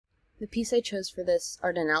The piece I chose for this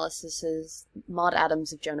art analysis is Maude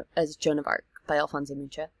Adams as Joan of Arc by Alfonso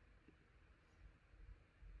Mucha.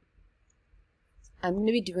 I'm going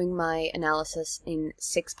to be doing my analysis in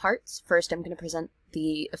 6 parts. First, I'm going to present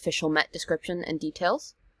the official Met description and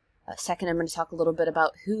details. Second, I'm going to talk a little bit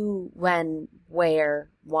about who, when, where,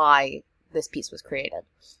 why this piece was created.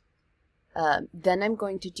 Then I'm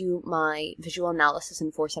going to do my visual analysis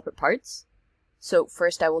in 4 separate parts. So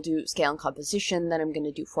first I will do scale and composition, then I'm going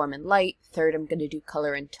to do form and light, third I'm going to do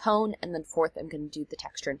color and tone, and then fourth I'm going to do the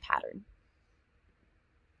texture and pattern.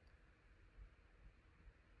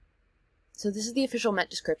 So this is the official Met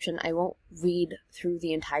description. I won't read through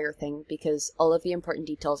the entire thing because all of the important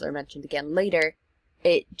details are mentioned again later.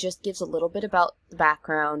 It just gives a little bit about the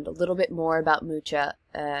background, a little bit more about Mucha,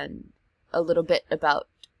 and a little bit about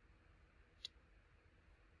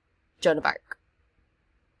Joan of Arc.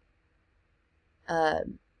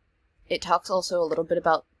 It talks also a little bit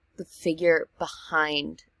about the figure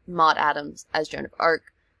behind Maude Adams as Joan of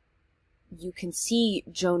Arc. You can see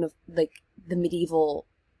Joan of, like, the medieval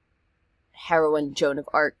heroine Joan of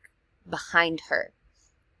Arc behind her.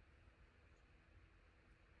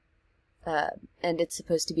 And it's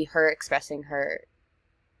supposed to be her expressing her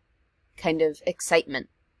kind of excitement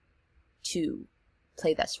to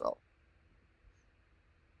play this role.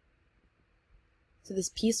 So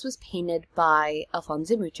this piece was painted by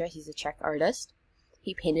Alfonso Mucha. He's a Czech artist.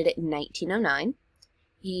 He painted it in 1909.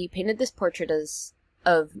 He painted this portrait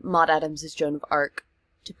of Maude Adams as Joan of Arc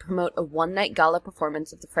to promote a one-night gala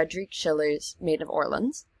performance of the Friedrich Schiller's Maid of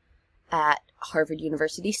Orleans at Harvard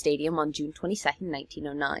University Stadium on June 22nd,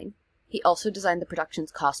 1909. He also designed the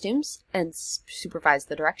production's costumes and supervised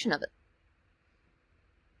the direction of it.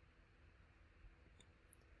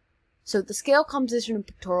 So the scale, composition, and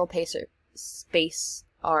pictorial space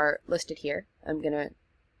are listed here. I'm going to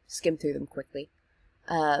skim through them quickly.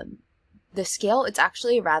 The scale, it's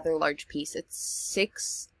actually a rather large piece. It's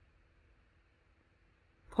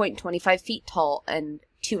 6.25 feet tall and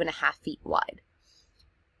 2.5 feet wide.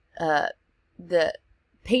 The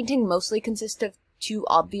painting mostly consists of 2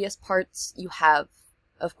 obvious parts. You have,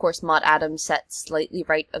 of course, Maude Adams set slightly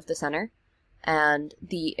right of the center, and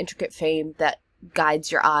the intricate frame that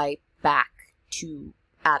guides your eye back to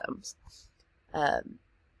Adams.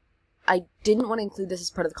 I didn't want to include this as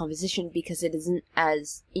part of the composition because it isn't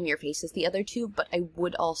as in-your-face as the other 2, but I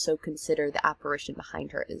would also consider the apparition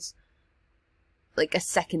behind her as like a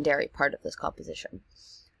secondary part of this composition.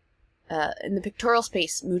 In the pictorial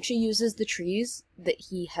space, Mucha uses the trees that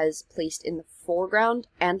he has placed in the foreground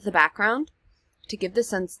and the background to give the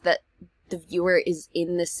sense that the viewer is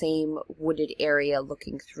in the same wooded area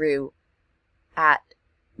looking through at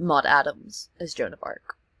Maude Adams as Joan of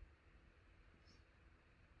Arc.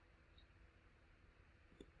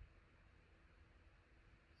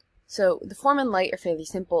 So the form and light are fairly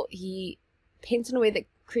simple. He paints in a way that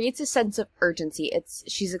creates a sense of urgency.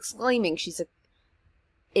 She's exclaiming.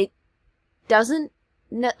 It doesn't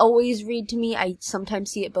always read to me. I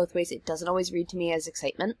sometimes see it both ways. It doesn't always read to me as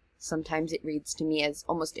excitement. Sometimes it reads to me as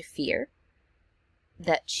almost a fear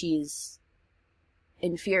that she's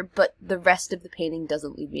in fear, but the rest of the painting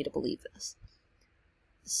doesn't lead me to believe this.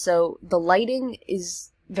 So the lighting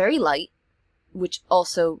is very light, which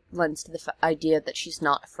also lends to the idea that she's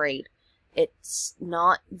not afraid. It's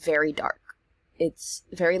not very dark. It's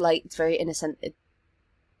very light, it's very innocent,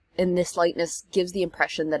 and this lightness gives the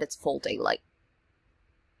impression that it's full daylight.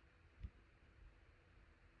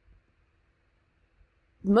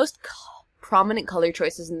 The most prominent color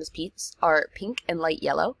choices in this piece are pink and light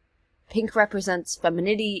yellow. Pink represents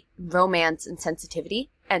femininity, romance, and sensitivity,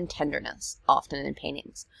 and tenderness, often in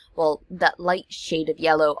paintings, while that light shade of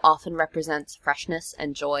yellow often represents freshness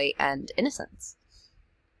and joy and innocence.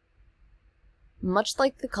 Much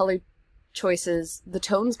like the color choices, the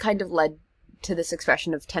tones kind of led to this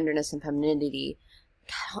expression of tenderness and femininity,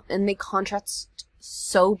 and they contrast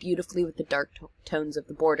so beautifully with the dark tones of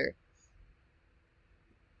the border.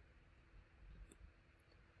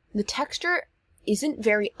 The texture isn't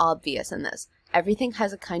very obvious in this. Everything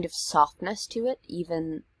has a kind of softness to it,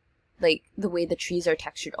 even like the way the trees are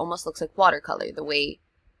textured almost looks like watercolor. The way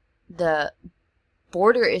the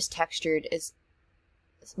border is textured is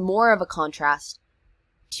more of a contrast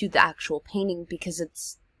to the actual painting because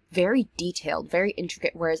it's very detailed, very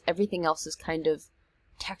intricate, whereas everything else is kind of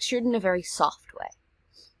textured in a very soft way.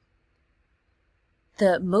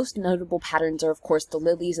 The most notable patterns are, of course, the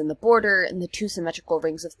lilies in the border and the 2 symmetrical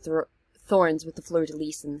rings of thorns with the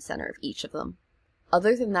fleur-de-lis in the center of each of them.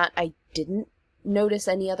 Other than that, I didn't notice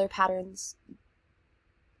any other patterns,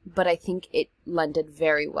 but I think it lended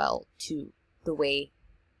very well to the way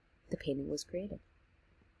the painting was created.